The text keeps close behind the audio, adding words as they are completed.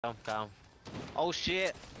Come. Oh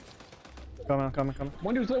shit! Coming.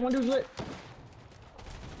 One dude's lit.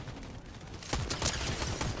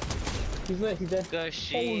 He's lit, he's dead. Good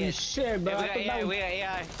shit. Holy shit, bro. Yeah, we got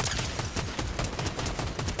AI.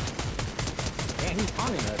 Man, he's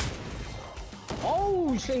taunting us.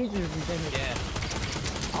 Oh shit, he's just descended. Yeah.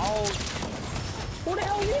 Oh, Who the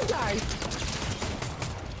hell are you guys?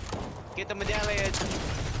 get the medallion.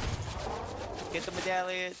 Get the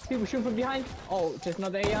medallion. People shoot from behind. Oh, just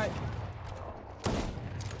another AI.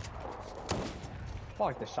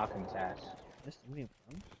 Fuck the shotgun's ass. This is me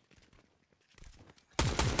from.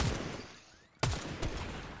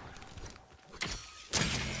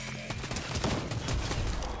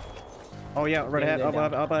 Oh yeah, right ahead, up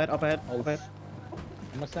ahead.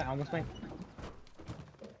 Almost went.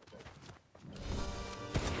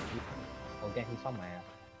 Oh damn, he saw my ass.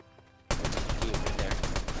 He was right there.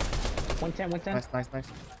 110. Nice.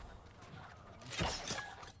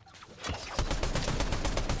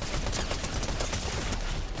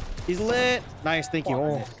 He's lit. Nice, thank you.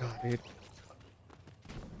 Oh god, dude.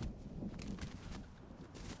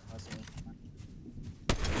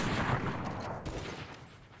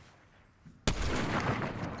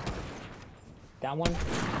 Down one.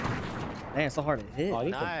 Man, it's so hard to hit. Oh,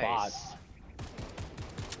 these are bots. Nice.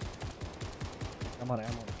 I'm on it.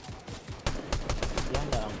 Yeah,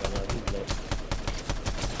 no, umbrella. He's lit.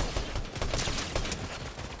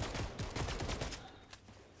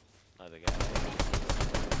 Other guy.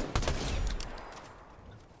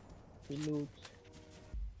 Reload.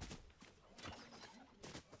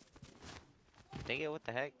 Dang it! What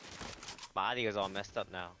the heck? Body is all messed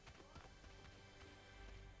up now.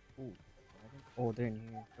 Ooh. Oh, they're in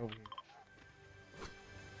here. Over here.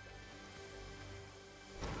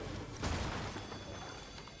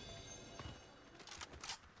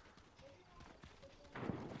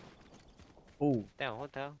 Ooh. Damn,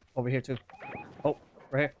 what the hell? Over here too. Oh,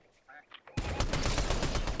 right here.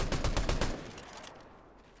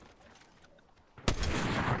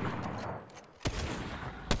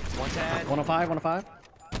 One tag. 105.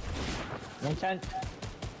 110.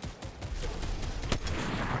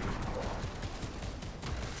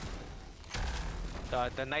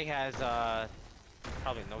 The knight has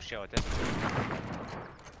probably no shield at this point.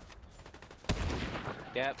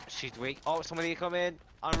 Yep, she's weak. Oh, somebody come in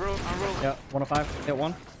on roof. Yeah, 105. Hit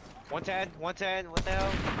one. 110. What the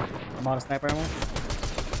hell? I'm out of sniper ammo.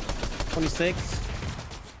 26.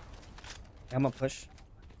 Yeah, I'm gonna push.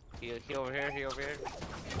 He over here.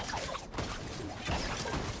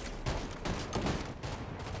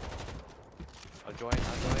 I'll join.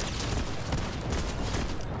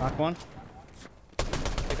 Knock one.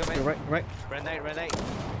 Pick him in. You're right. Red knight.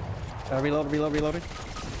 Reloading.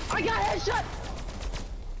 I got headshot!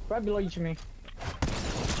 Right below you, Chimengesota.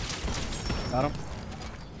 Got him.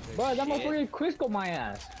 Bro, that Shit. motherfucker Crisco my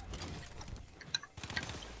ass.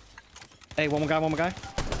 Hey, one more guy. Alright,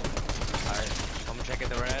 I'm checking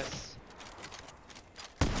the rest.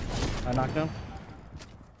 I knocked him.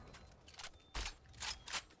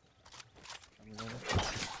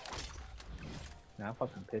 Nah, I'm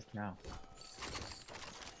fucking pissed now.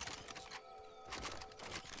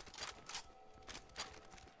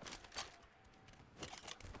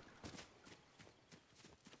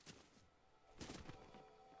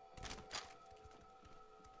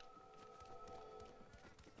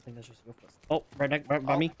 I think that's just go first. Oh, right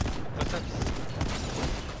by me. Footsteps.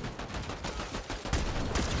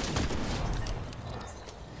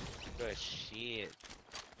 Good shit.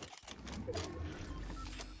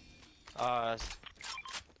 Oh,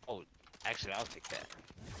 actually, I'll take that.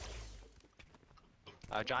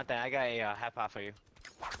 Jonathan, I got a half pot for you.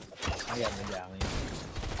 I got medallion.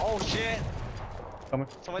 Oh shit! Coming.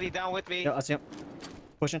 Somebody down with me. Yeah, I see him.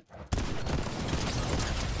 Pushing.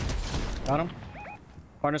 Got him.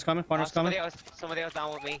 Partner's coming. Somebody else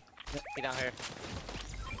down with me. Yep. He down here.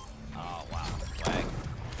 Oh wow, swag.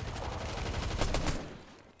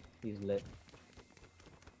 He's lit.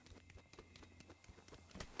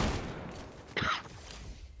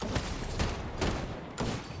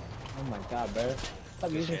 Oh my god, bro. Stop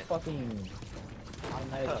Good using shit. fucking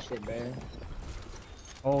automatic shit, bro.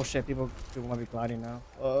 Oh shit, people might be gliding now.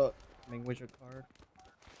 Make wizard card.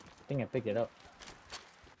 I think I picked it up.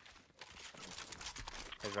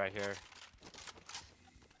 He's right here.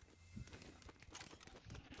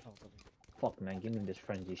 Oh, Fuck, man, give me this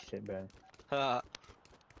frenzy shit, bro.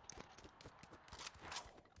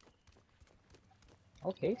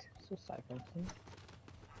 Okay, so cycling.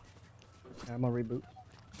 yeah, I'm gonna reboot.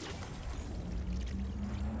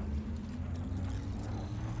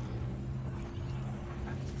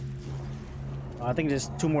 I think there's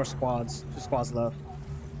two squads left.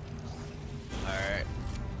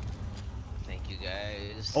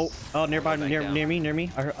 guys. Oh, nearby, Go back down. near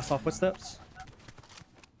me. I saw footsteps.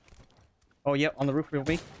 Oh, yep, on the roof with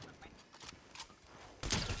me.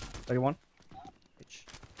 31. Bitch.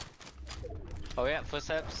 Oh yeah,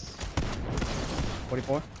 footsteps.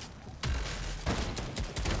 44.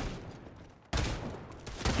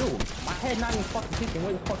 Dude, my head not even fucking kicking.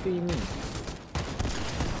 What the fuck do you mean?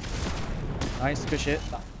 Nice, good shit.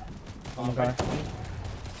 Oh my god.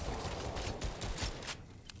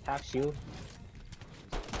 Half shield.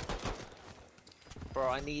 Bro,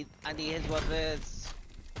 I need his weapons.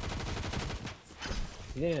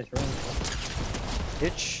 He's in his room.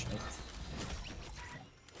 Bitch.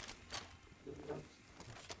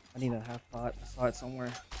 I need a half pot. I saw it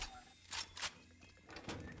somewhere.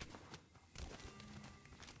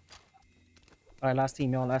 Alright, last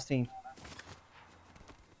team, y'all. Last team.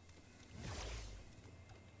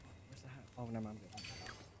 Where's the half? Oh, never mind.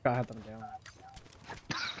 Gotta have them down.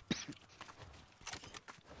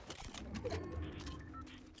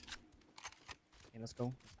 Okay, let's go.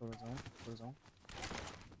 Let's go to zone. Let's go to zone.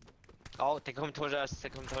 Oh, they come towards us. They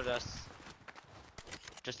come towards us.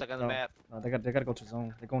 Just like on the No, map. no, they gotta go to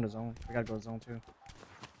zone. They're going to zone. They gotta go to zone too.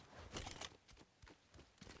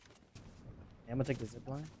 Yeah, I'm gonna take the zip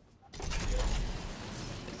line.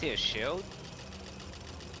 I see a shield.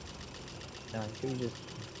 Nah, he could be just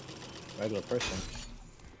regular person.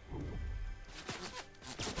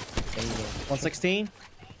 116.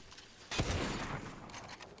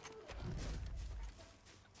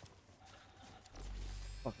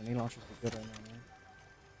 Fuck, the knee launchers be good right now,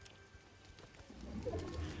 man.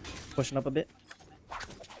 Pushing up a bit.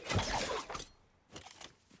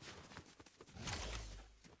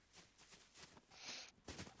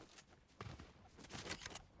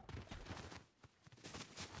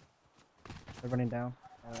 They're running down.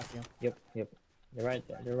 Oh, I see 'em. Yep. They're right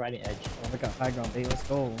there. They're right in edge. Oh, they got high ground, baby. Let's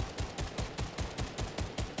go.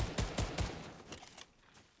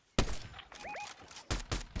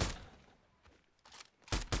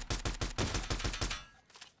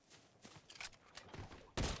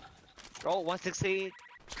 Oh, 116.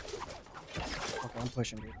 Okay, I'm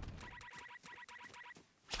pushing, dude.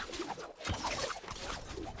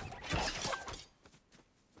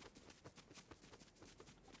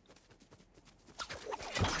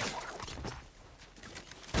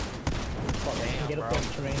 Fuck, man. Get up bro. on the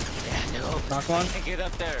terrain. Yeah, no. Knock one. Can't get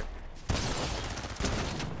up there.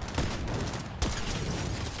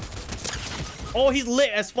 Oh, he's lit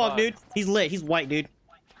as fuck, Fuck. dude. He's lit. He's white, dude.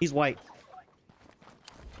 He's white.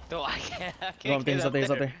 No, I can't. I Go can't up there. get He's up there.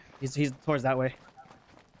 He's up there. there. He's towards that way.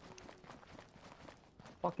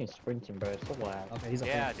 Fucking sprinting, bro. It's so loud. Okay, he's up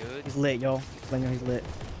Yeah, there. dude. He's lit, yo. Lenyo, he's lit.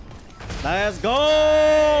 Let's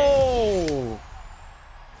go!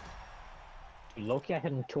 Loki, I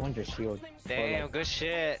hit him 200 shield. Damn, good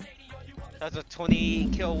shit. That's a 20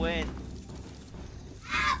 kill win.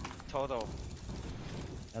 Total.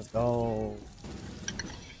 Let's go.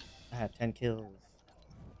 I had 10 kills.